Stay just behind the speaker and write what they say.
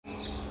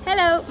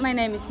my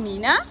name is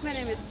Mina. My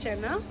name is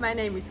Jenna. My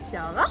name is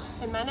Chiara.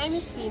 And my name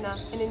is Sina.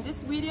 And in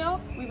this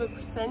video we will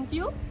present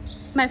you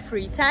My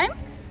free time.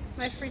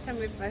 My free time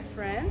with my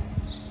friends.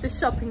 The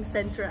shopping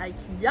center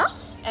Ikea.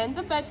 and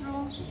the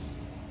bedroom.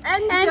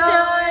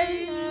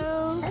 Enjoy!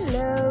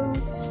 Hello!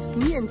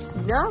 Me and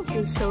Sina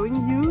will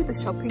showing you the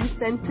shopping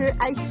center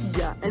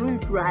Ikea and we'll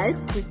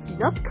drive with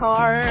Sina's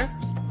car.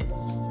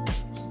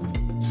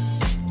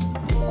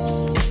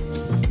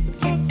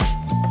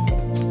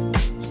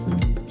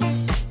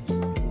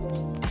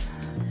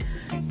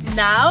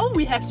 Now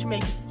we have to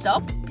make a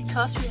stop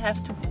because we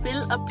have to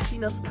fill up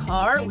Sina's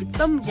car with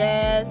some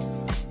gas.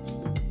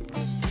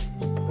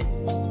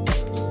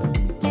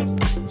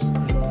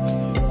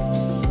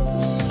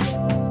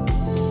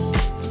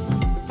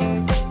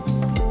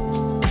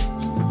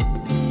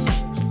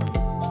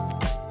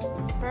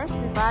 First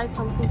we buy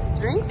something to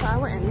drink for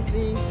our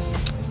energy.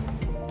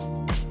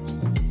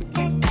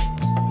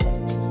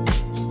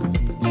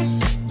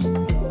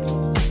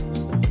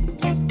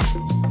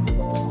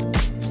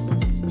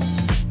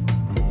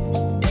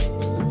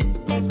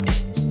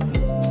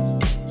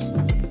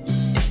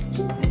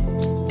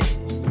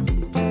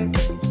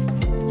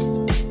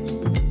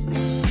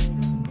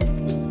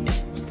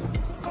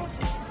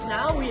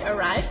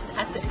 Arrived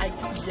at the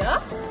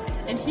Ikea,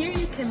 and here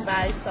you can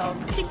buy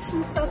some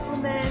kitchen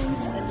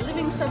supplements and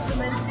living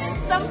supplements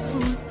and some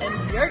food,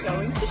 and we are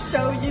going to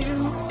show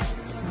you.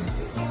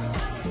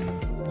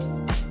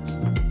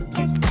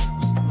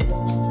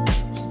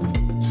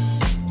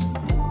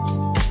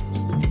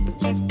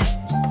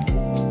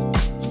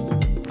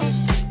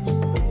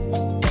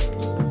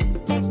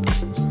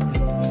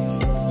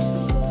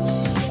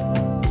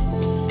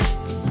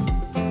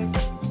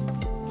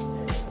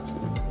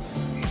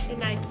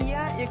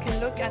 You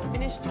can look at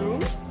finished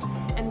rooms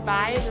and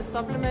buy the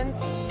supplements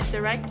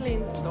directly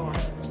in store.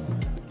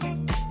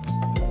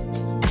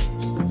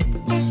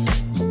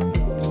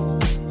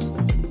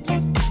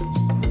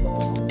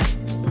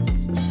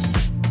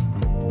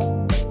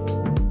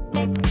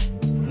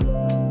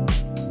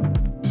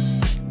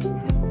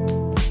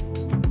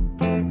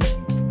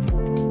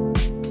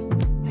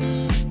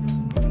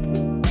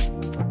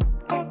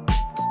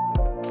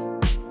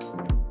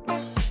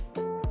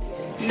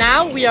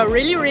 Now we are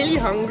really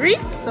hungry,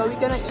 so we're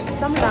gonna eat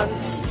some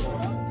lunch.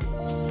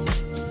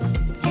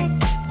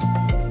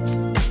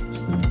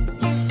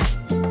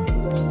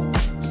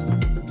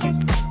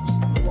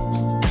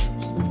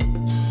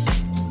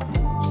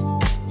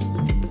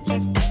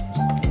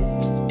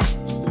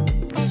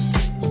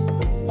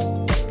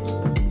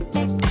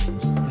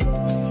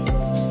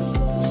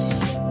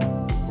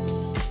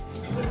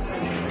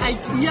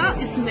 Ikea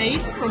is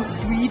made from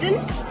Sweden,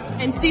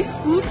 and this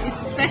food is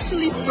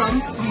specially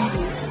from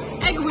Sweden.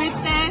 Egg with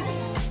that.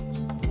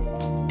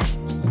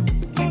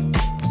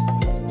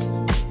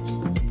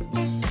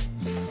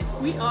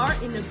 We are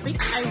in a big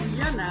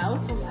area now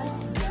from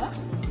Ikea,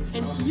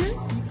 and here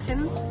you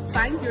can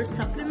find your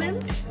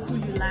supplements who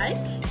you like,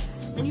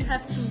 and you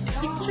have to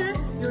picture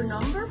your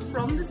number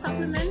from the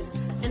supplement,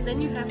 and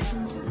then you have to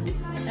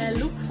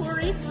look for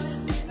it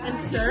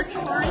and search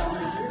for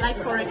it.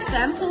 Like for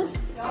example,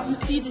 you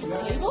see this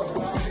table,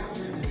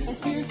 and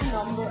here's a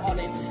number on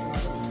it.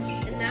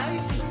 And now you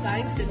can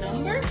find the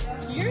number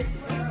here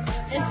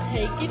and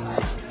take it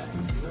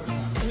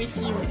with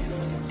you.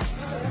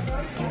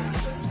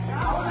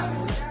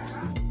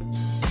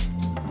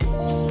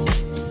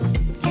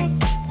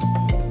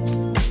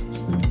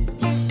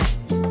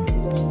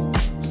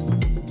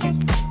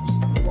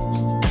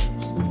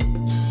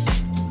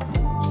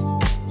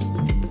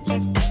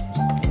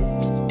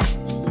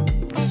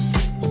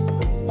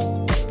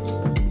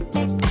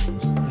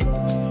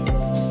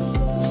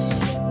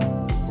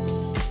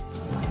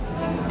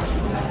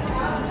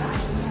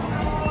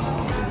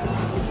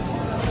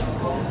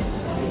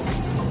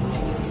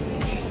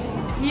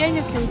 Here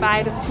you can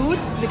buy the food,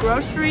 the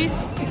groceries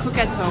to cook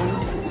at home.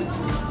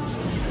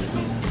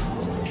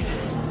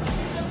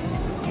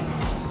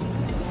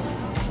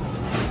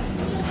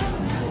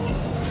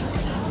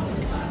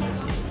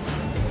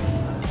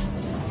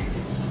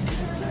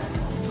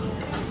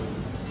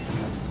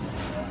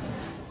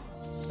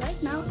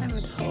 Right now I'm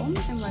at home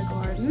in my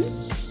garden,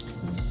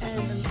 and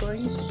I'm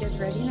going to get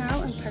ready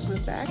now and pack my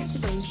bag to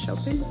go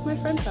shopping with my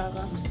friend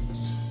Fabe.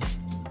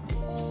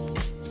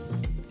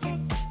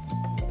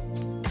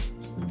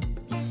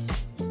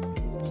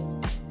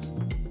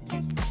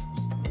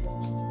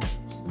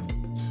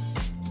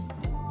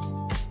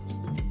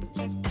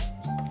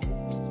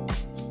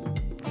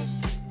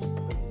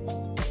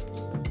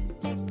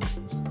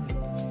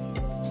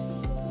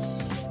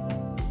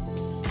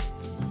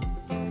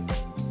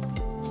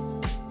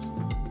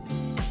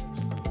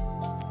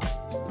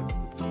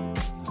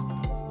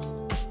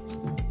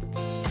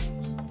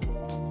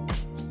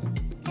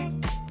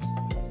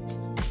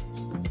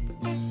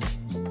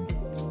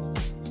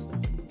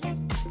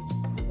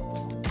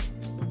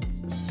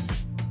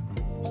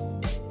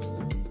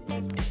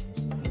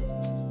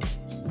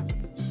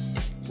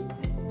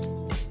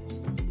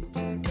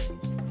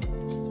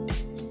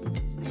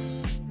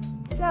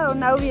 So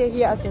now we are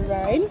here at the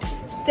Rhine,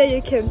 There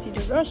you can see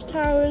the rush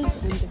towers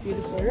and the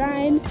beautiful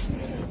Rhine.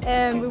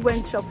 And we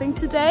went shopping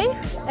today,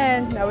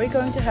 and now we're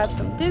going to have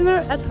some dinner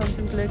at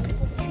Hansenglück.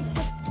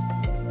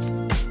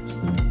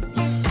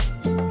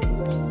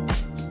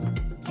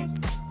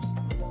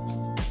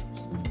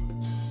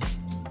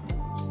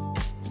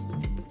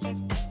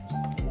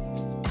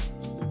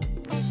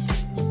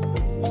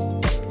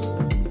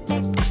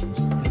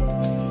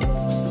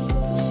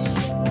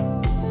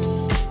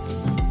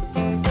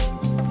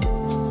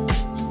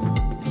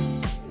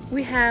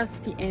 We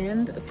have the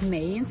end of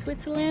May in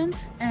Switzerland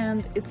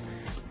and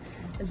it's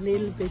a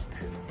little bit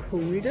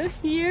colder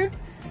here.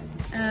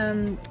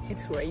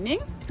 It's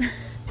raining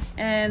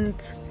and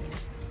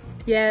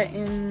yeah,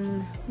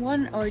 in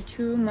 1 or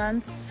 2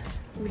 months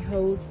we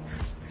hope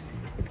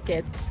it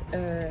gets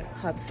a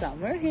hot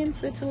summer here in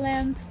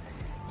Switzerland,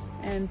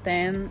 and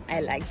then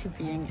I like to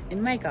be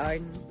in my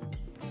garden.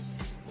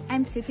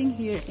 I'm sitting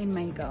here in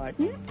my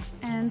garden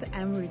and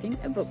I'm reading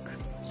a book.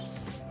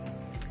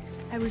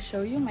 I will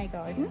show you my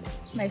garden.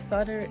 My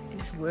father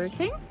is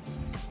working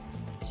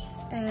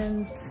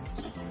and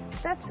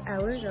that's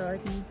our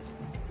garden.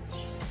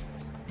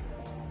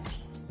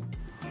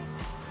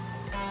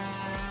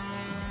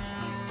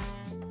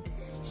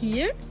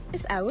 Here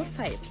is our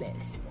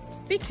fireplace.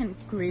 We can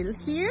grill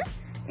here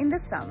in the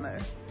summer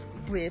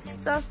with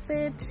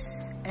sausage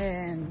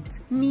and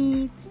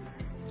meat.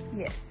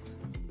 Yes.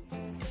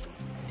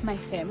 My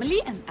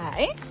family and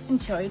I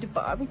enjoy the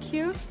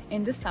barbecue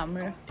in the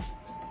summer.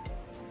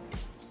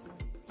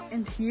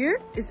 And here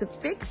is a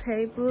big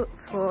table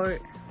for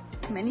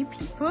many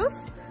people,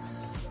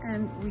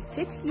 and we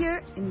sit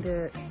here in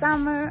the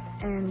summer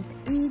and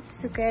eat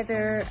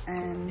together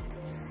and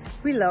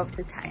we love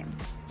the time.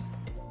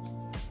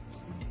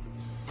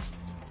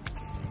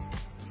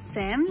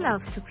 Sam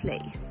loves to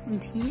play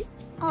and he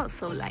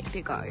also likes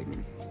the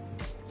garden.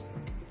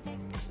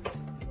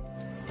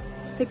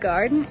 The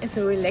garden is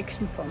a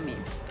relaxation for me,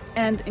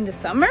 and in the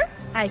summer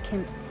I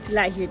can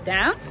lie here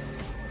down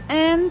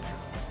and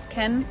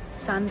can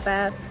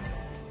sunbath.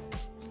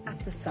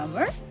 After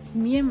summer,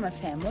 me and my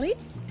family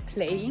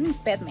playing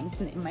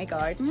badminton in my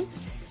garden,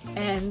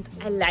 and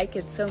I like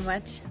it so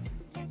much.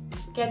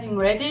 Getting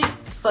ready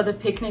for the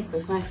picnic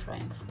with my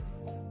friends.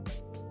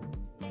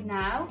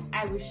 Now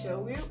I will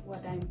show you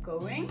what I'm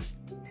going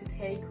to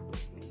take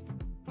with me.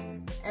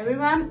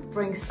 Everyone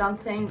brings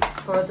something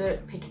for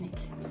the picnic.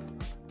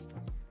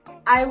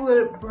 I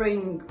will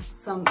bring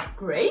some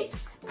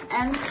grapes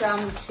and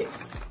some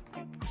chips.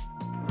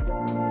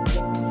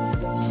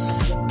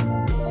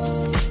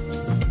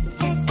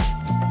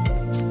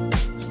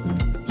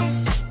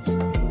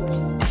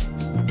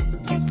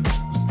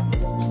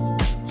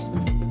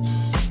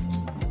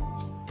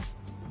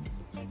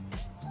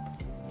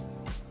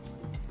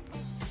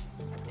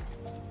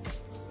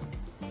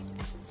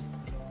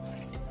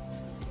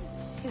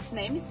 His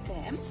name is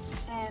Sam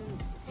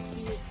and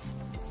he is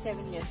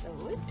 7 years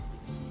old.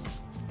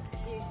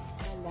 He's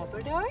a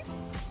Labrador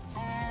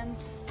and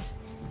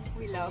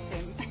we love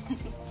him.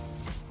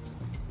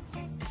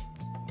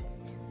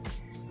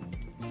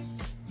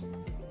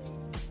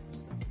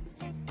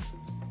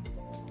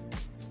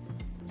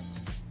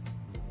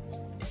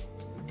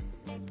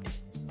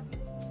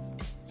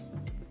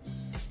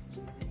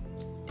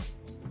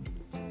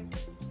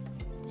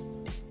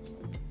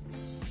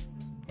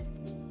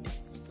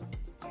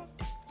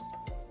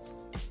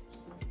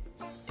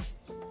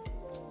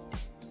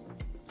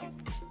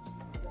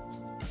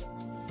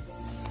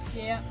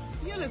 Yeah,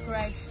 you look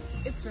right.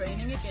 It's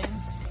raining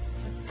again.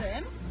 But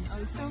Sam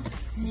also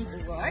needs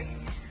to work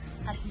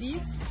at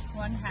least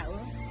 1 hour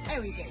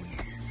every day.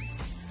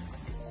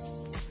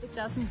 It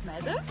doesn't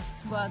matter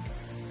what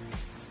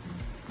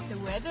the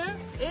weather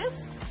is.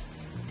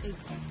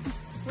 It's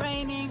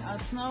raining or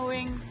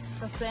snowing.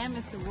 For Sam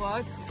is the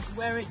work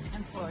very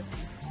important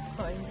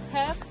for his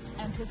health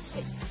and his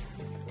shape.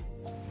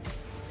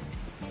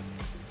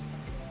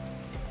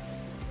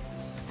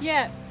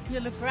 Yeah, you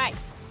look right.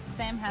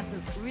 Sam has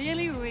a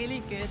really,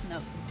 really good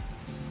nose.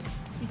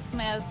 He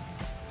smells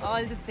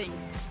all the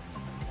things.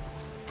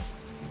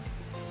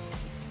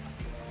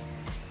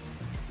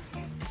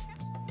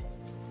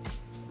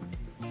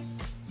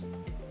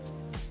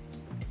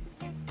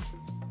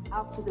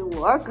 After the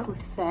work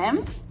with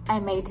Sam, I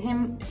made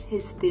him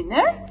his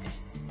dinner.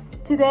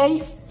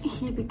 Today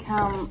he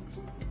became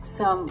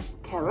some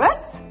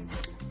carrots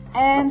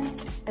and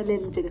a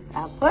little bit of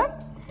apple,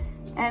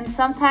 and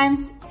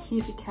sometimes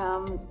he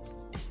became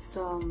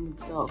some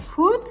dog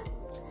food,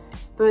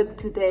 but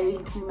today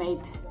we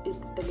made it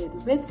a little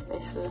bit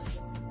special.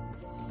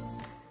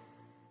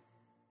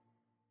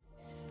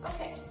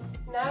 Okay,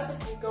 now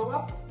that we go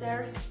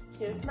upstairs,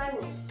 here's my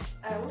room.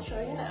 I will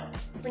show you now.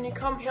 When you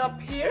come up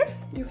here,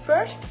 you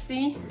first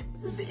see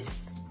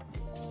this.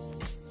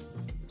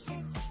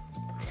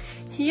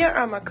 Here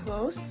are my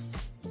clothes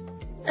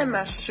and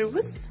my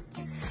shoes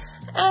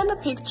and a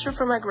picture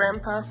from my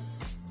grandpa.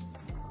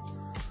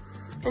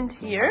 And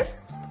here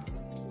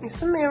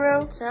is a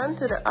mirror. Turn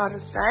to the other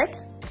side.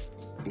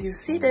 You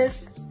see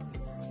this.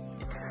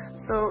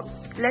 So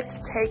let's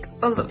take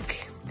a look.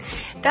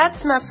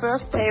 that's my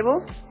first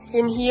table.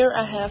 In here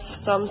I have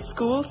some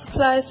school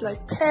supplies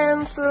like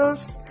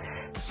pencils,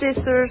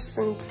 scissors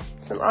and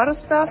some other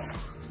stuff.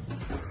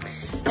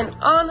 And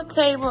on the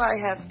table I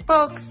have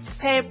books,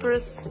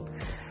 papers,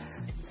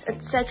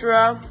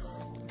 etc.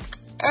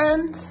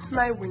 And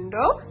my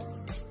window.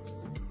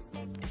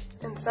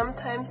 And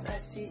sometimes I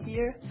see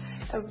here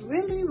a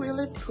really,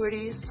 really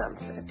pretty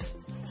sunset.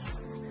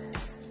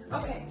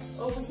 Okay,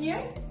 over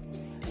here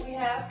we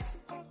have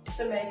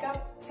the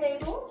makeup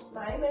table,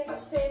 my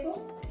makeup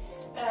table.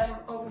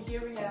 Over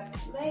here we have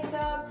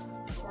makeup,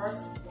 of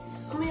course,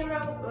 a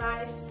mirror,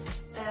 light,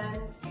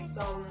 and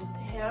some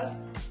hair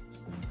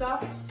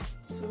stuff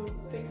to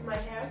fix my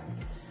hair.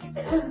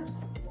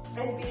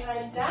 And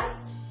behind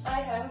that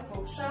I have a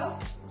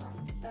bookshelf.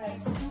 I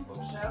have 2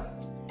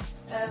 bookshelves.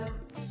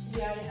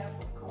 Here I have,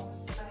 of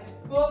course, I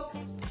have books,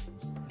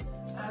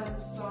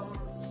 some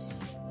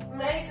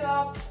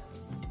makeup,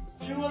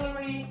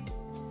 jewelry,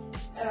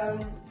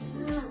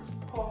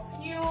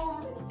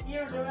 perfume,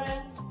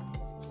 deodorant,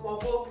 more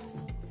books.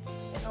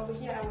 And over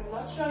here I will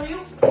not show you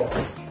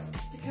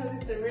because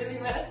it's a really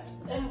mess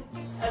and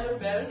I'm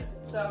embarrassed,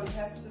 so we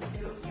have to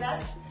deal with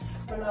that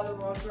for another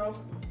wardrobe.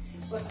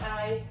 But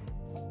I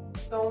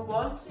don't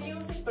want to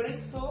use it, but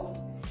it's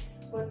full.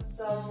 But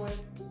some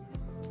with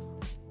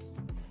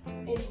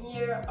in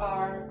here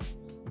are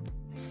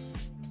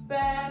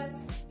bed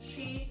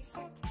sheets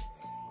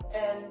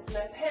and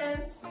my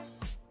pants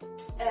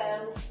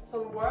and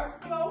some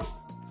work clothes.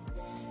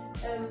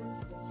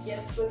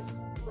 Yes, but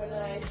when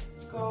I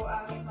go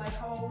out of my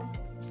home,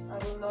 I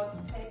will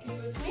not take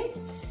it with me.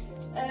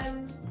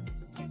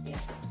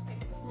 Yes.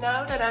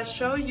 Now that I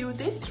show you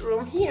this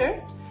room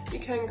here, we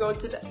can go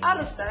to the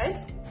other side,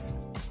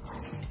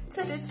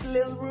 to this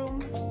little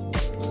room.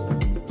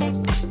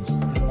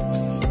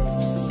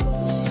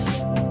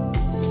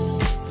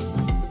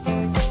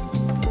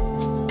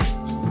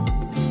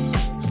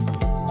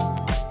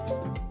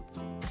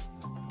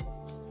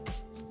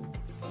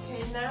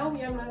 Now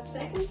we are in my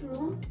second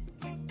room,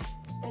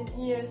 and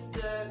here's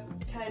the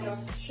kind of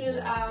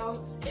chill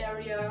out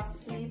area,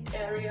 sleep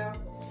area.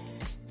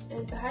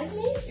 And behind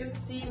me you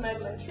see my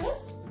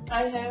mattress.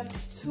 I have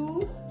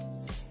 2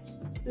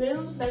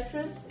 little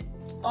mattresses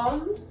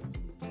on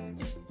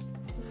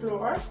the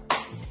floor,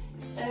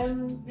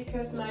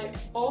 because my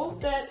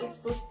old bed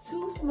was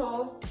too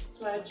small,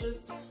 so I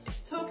just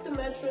took the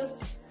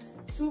mattress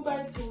 2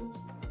 by 2,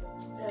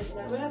 and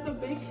now we have a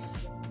big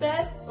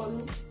bed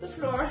on the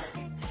floor.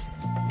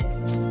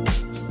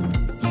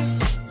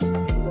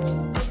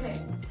 Okay,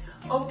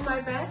 over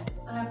my bed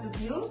I have the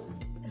bills,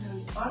 and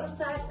on the other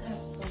side I have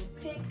some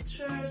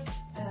pictures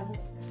and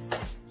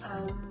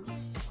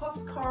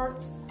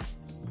postcards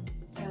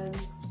and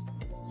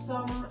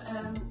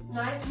some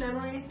nice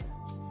memories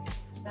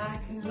that I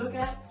can look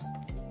at.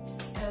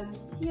 And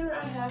here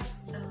I have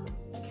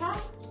a cap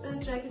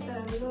and a jacket that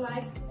I really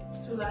like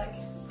to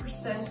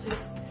present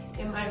it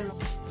in my room.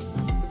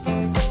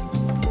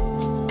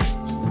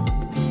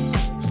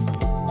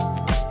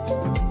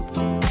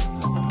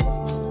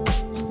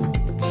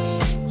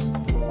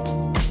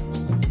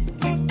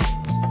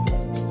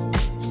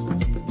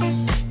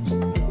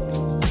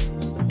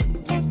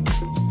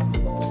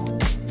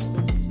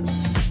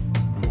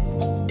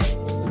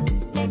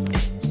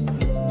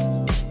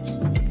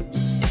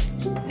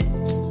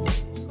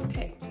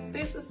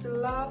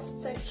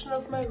 Section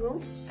of my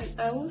room, and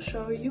I will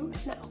show you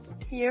now.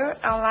 Here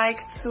I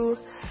like to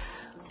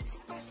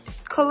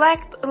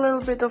collect a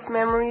little bit of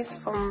memories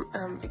from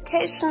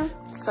vacation.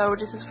 So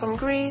this is from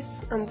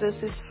Greece and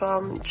this is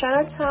from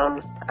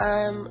Chinatown,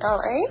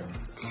 LA.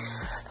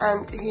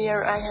 And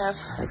here I have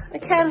a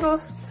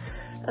candle,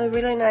 a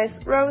really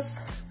nice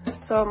rose,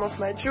 some of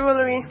my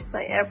jewelry,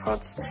 my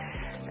AirPods,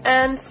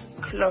 and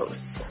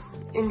clothes.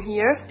 In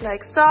here,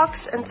 like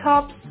socks and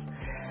tops,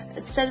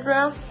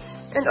 etc.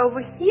 And over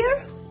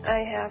here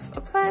I have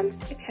a plant,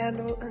 a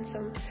candle, and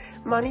some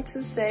money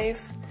to save,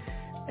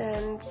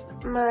 and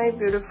my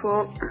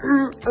beautiful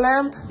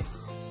lamp.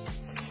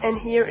 And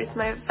here is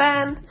my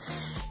fan,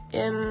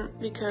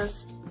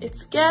 because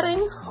it's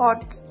getting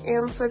hot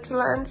in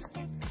Switzerland.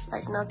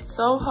 Like not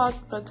so hot,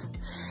 but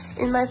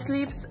in my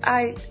sleeps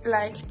I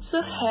like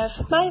to have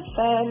my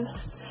fan.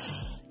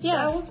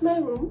 Yeah, that was my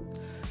room.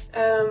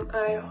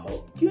 I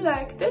hope you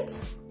liked it.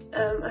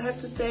 I have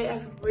to say I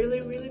have a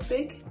really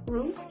big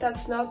room.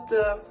 That's not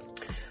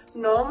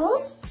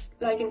normal,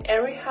 like in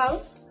every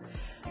house.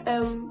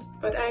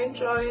 But I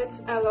enjoy it.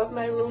 I love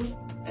my room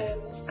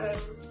and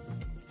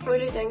I'm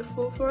really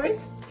thankful for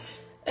it.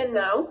 And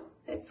now,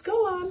 let's go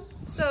on.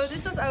 So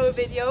this was our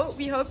video.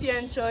 We hope you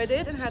enjoyed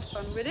it and had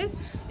fun with it.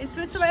 In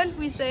Switzerland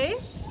we say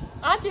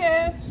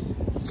Adieu!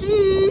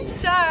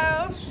 Tschüss!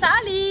 ciao!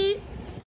 Sali!